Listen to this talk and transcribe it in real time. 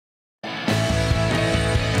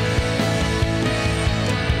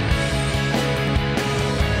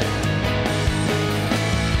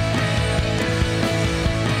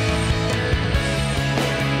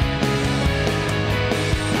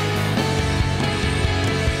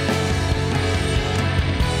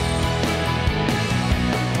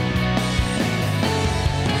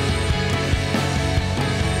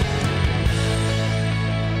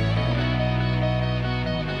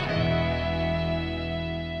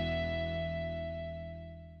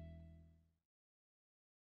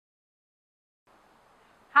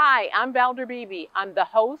Hi, I'm Valder Beebe. I'm the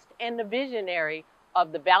host and the visionary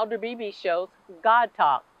of the Valder Beebe Show's God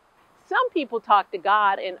Talk. Some people talk to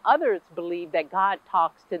God and others believe that God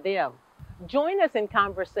talks to them. Join us in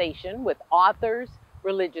conversation with authors,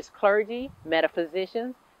 religious clergy,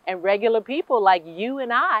 metaphysicians, and regular people like you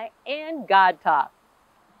and I and God Talk.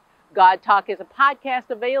 God Talk is a podcast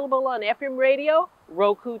available on FM radio,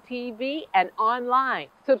 Roku TV, and online.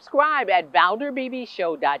 Subscribe at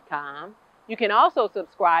ValderBeebeShow.com. You can also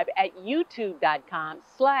subscribe at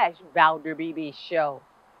YouTube.com/ValderBeebeShow.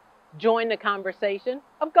 Join the conversation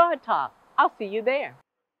of God Talk. I'll see you there.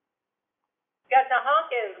 Dr.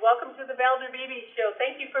 Hawkins, welcome to the Valder Beebe Show.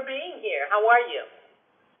 Thank you for being here. How are you?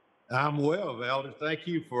 I'm well, Valder.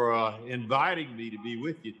 Thank you for inviting me to be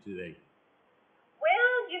with you today.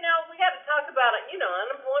 Well, we got to talk about it.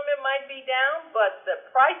 Unemployment might be down, but the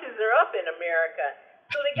prices are up in America.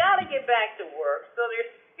 So they got to get back to work. So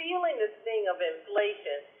they're feeling this thing of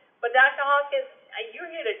inflation. But Dr. Hawkins, you're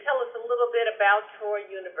here to tell us a little bit about Troy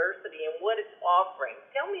University and what it's offering.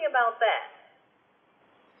 Tell me about that.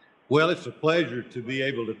 Well, it's a pleasure to be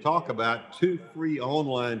able to talk about 2 free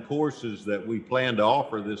online courses that we plan to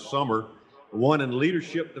offer this summer, one in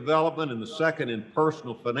leadership development and the second in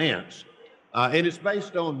personal finance. And it's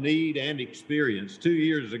based on need and experience. 2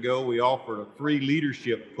 years ago, we offered a free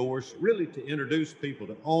leadership course really to introduce people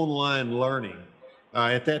to online learning.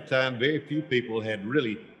 At that time, very few people had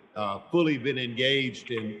really fully been engaged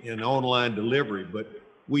in online delivery, but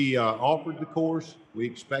we offered the course. We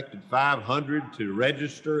expected 500 to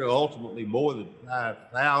register. Ultimately, more than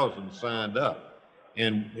 5,000 signed up.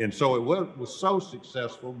 And so it was so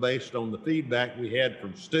successful based on the feedback we had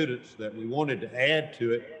from students that we wanted to add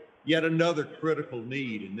to it yet another critical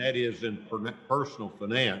need, and that is in personal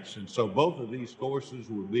finance. And so both of these courses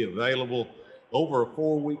will be available over a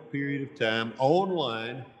 4-week period of time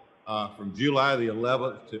online from July the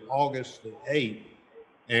 11th to August the 8th.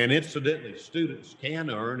 And incidentally, students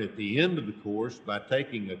can earn at the end of the course by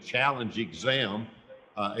taking a challenge exam.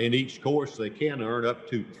 In each course, they can earn up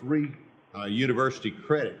to 3 university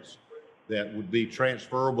credits that would be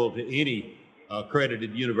transferable to any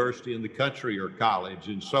accredited university in the country or college.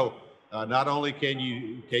 And so not only can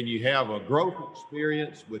you have a growth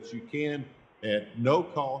experience, but you can at no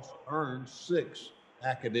cost earn 6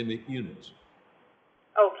 academic units.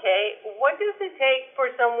 Okay, what does it take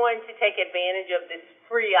for someone to take advantage of this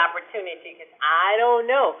free opportunity? Because I don't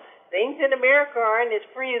know. Things in America aren't as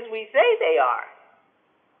free as we say they are.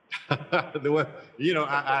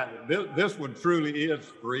 This one truly is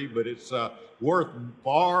free, but it's worth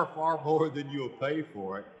far, far more than you'll pay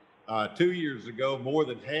for it. 2 years ago, more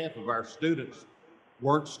than half of our students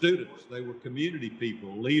weren't students. They were community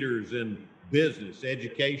people, leaders in business,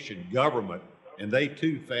 education, government, and they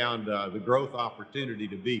too found the growth opportunity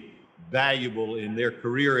to be valuable in their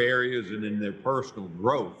career areas and in their personal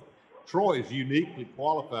growth. Troy is uniquely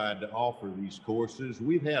qualified to offer these courses.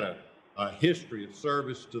 We've had a history of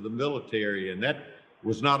service to the military, and that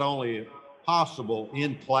was not only possible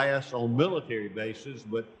in class on military bases,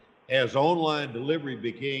 but as online delivery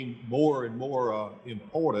became more and more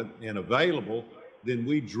important and available, then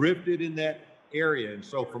we drifted in that area. And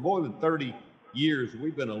so for more than 30 years,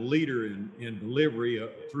 we've been a leader in delivery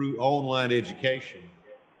through online education.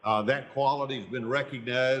 That quality has been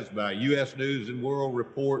recognized by U.S. News and World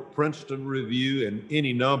Report, Princeton Review, and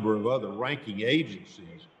any number of other ranking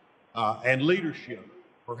agencies. And leadership,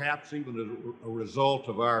 perhaps even as a result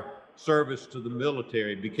of our service to the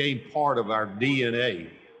military, became part of our DNA.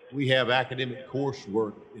 We have academic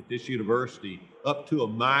coursework at this university up to a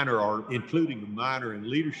minor, or including a minor in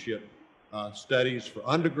leadership studies for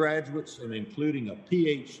undergraduates, and including a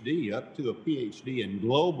PhD, up to a PhD in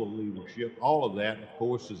global leadership. All of that, of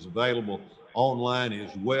course, is available online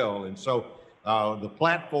as well. And so the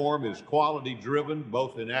platform is quality driven,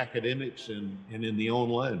 both in academics and in the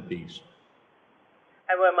online piece.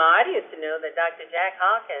 I want my audience to know that Dr. Jack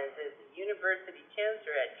Hawkins is the University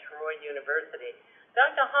Chancellor at Troy University.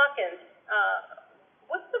 Dr. Hawkins,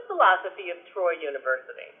 what's the philosophy of Troy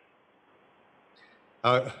University?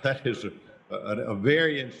 That is a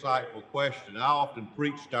very insightful question. I often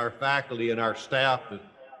preach to our faculty and our staff that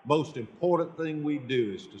the most important thing we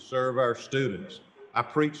do is to serve our students. I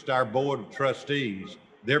preach to our board of trustees.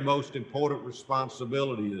 Their most important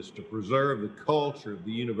responsibility is to preserve the culture of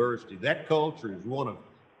the university. That culture is one of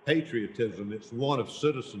patriotism. It's one of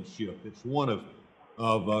citizenship. It's one of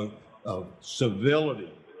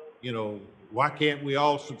civility. Why can't we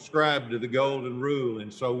all subscribe to the golden rule?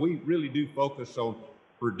 And so we really do focus on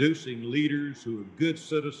producing leaders who are good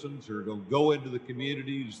citizens, who are going to go into the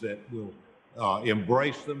communities that will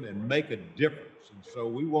embrace them and make a difference. And so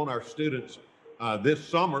we want our students this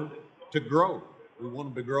summer to grow. We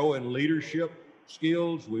want them to grow in leadership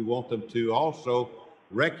skills. We want them to also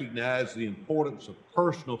recognize the importance of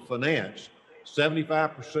personal finance.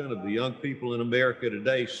 75% of the young people in America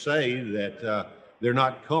today say that they're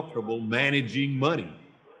not comfortable managing money.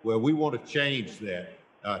 Well, we want to change that.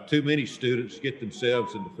 Too many students get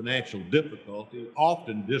themselves into financial difficulty,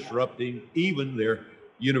 often disrupting even their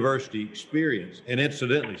university experience. And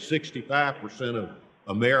incidentally, 65% of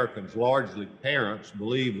Americans, largely parents,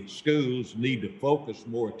 believe that schools need to focus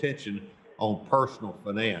more attention on personal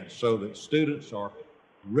finance so that students are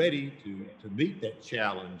ready to meet that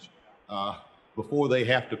challenge before they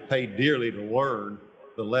have to pay dearly to learn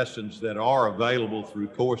the lessons that are available through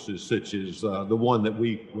courses such as the one that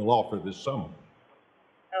we will offer this summer.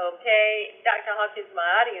 Okay, Dr. Hawkins, my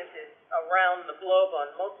audience is around the globe on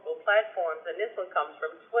multiple platforms, and this one comes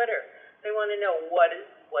from Twitter. They want to know what does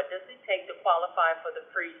it take to qualify for the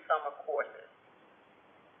free summer courses?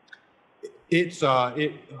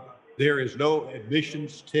 There is no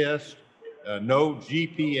admissions test, no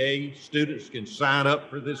GPA. Students can sign up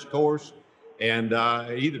for this course and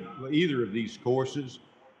either of these courses.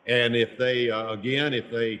 And if they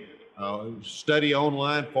study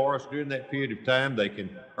online for us during that period of time, they can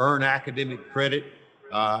earn academic credit.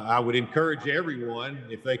 I would encourage everyone,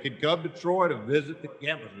 if they could come to Troy, to visit the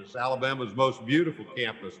campus. It's Alabama's most beautiful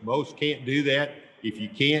campus. Most can't do that. If you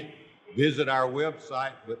can't, visit our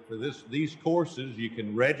website. But for these courses, you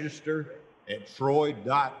can register at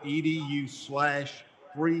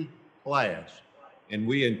troy.edu/free class. And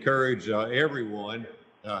we encourage everyone,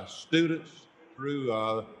 students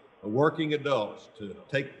through working adults, to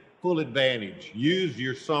take full advantage. Use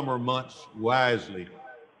your summer months wisely.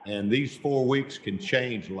 And these 4 weeks can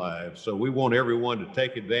change lives. So we want everyone to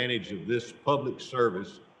take advantage of this public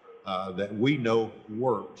service that we know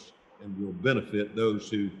works and will benefit those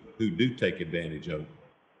who do take advantage of it.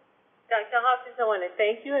 Dr. Hawkins, I want to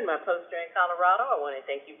thank you. In my poster in Colorado, I want to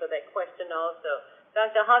thank you for that question also.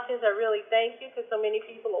 Dr. Hawkins, I really thank you because so many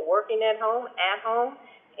people are working at home,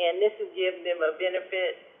 and this will give them a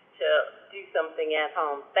benefit to do something at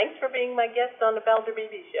home. Thanks for being my guest on the Valder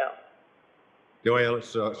Beebe Show. Well,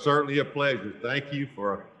 it's certainly a pleasure. Thank you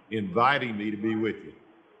for inviting me to be with you.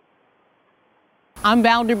 I'm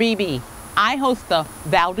Valder Beebe. I host the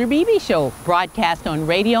Valder Beebe Show, broadcast on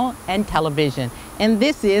radio and television. And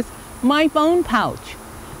this is my phone pouch.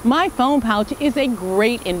 My phone pouch is a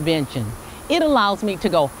great invention. It allows me to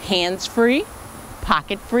go hands-free,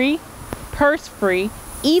 pocket-free, purse-free,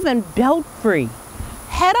 even belt-free.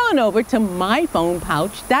 Head on over to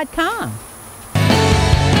myphonepouch.com.